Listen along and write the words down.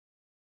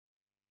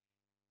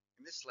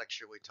In this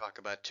lecture, we talk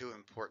about two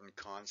important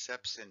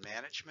concepts in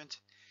management.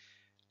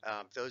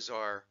 Those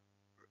are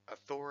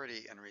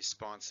authority and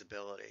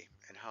responsibility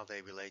and how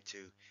they relate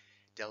to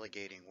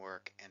delegating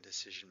work and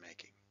decision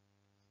making.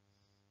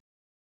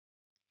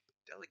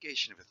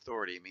 Delegation of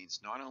authority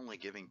means not only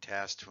giving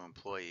tasks to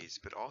employees,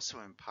 but also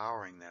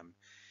empowering them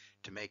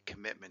to make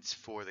commitments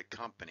for the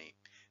company.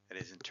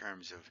 That is, in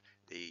terms of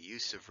the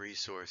use of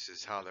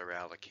resources, how they're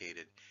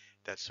allocated,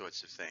 that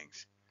sorts of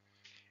things.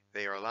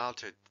 They are allowed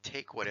to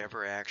take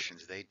whatever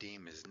actions they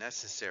deem is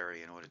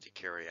necessary in order to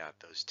carry out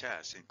those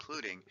tasks,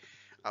 including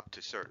up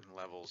to certain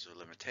levels or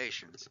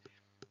limitations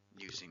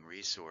using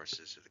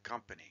resources of the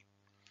company.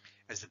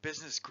 As the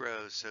business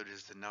grows, so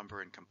does the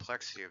number and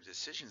complexity of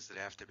decisions that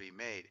have to be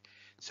made.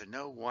 So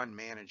no one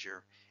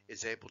manager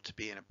is able to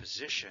be in a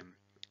position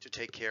to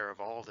take care of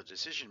all the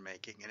decision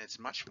making, and it's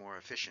much more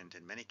efficient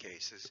in many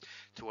cases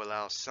to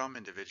allow some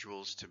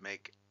individuals to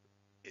make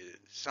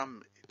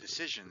some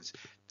decisions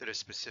that are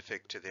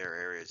specific to their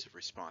areas of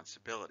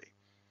responsibility.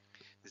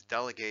 This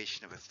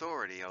delegation of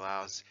authority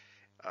allows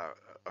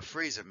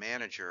frees a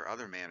manager,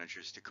 other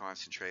managers, to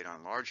concentrate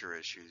on larger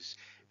issues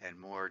and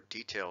more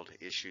detailed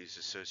issues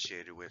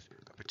associated with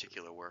a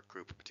particular work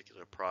group, a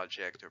particular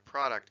project or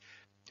product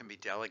can be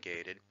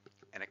delegated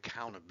and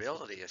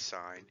accountability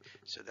assigned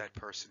so that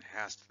person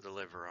has to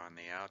deliver on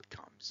the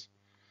outcomes.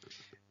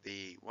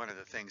 One of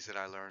the things that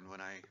I learned when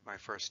my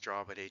first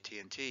job at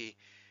AT&T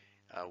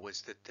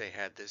was that they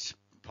had this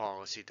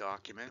policy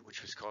document,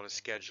 which was called a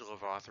Schedule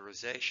of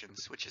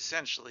Authorizations, which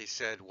essentially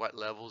said what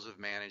levels of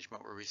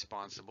management were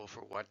responsible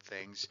for what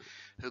things,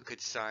 who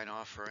could sign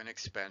off for an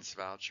expense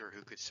voucher,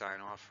 who could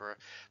sign off for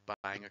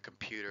buying a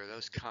computer,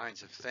 those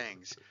kinds of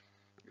things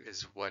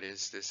is what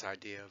is this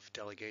idea of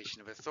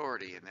delegation of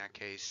authority. In that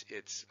case,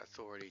 it's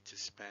authority to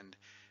spend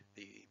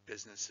the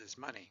business's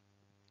money.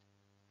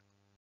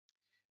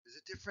 There's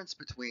a difference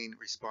between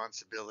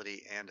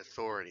responsibility and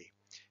authority.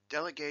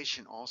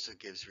 Delegation also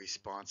gives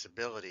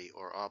responsibility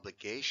or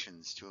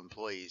obligations to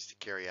employees to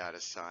carry out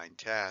assigned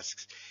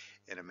tasks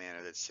in a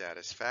manner that's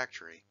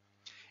satisfactory,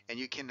 and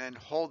you can then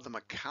hold them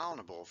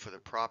accountable for the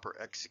proper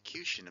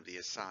execution of the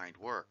assigned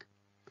work.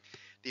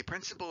 The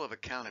principle of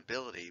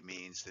accountability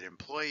means that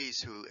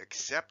employees who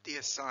accept the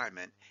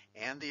assignment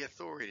and the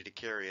authority to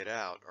carry it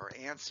out are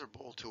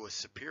answerable to a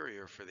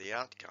superior for the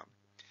outcome.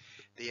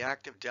 The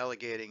act of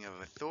delegating of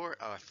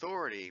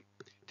authority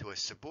to a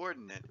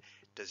subordinate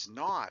does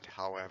not,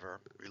 however,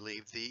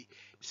 relieve the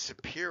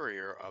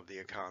superior of the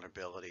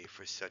accountability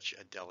for such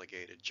a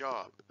delegated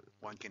job.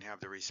 One can have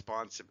the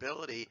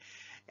responsibility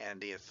and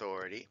the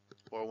authority,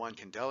 or one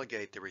can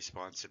delegate the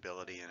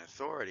responsibility and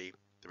authority.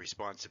 The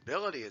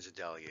responsibility is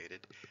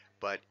delegated,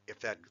 but if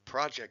that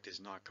project is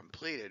not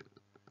completed,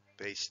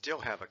 they still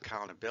have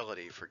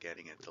accountability for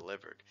getting it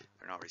delivered.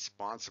 They're not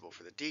responsible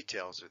for the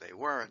details, or they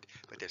weren't,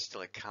 but they're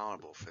still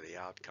accountable for the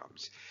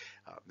outcomes.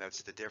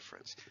 That's the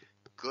difference.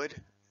 Good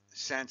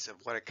sense of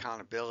what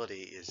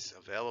accountability is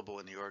available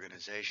in the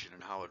organization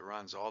and how it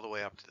runs all the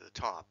way up to the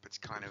top. It's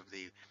kind of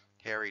the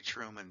Harry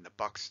Truman, the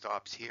buck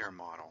stops here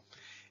model.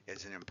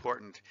 It's an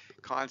important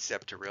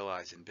concept to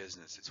realize in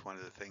business. It's one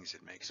of the things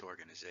that makes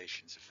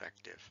organizations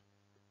effective.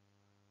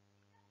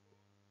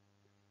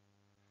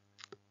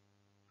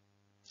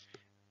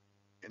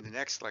 In the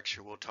next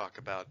lecture, we'll talk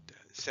about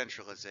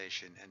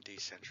centralization and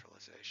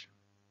decentralization.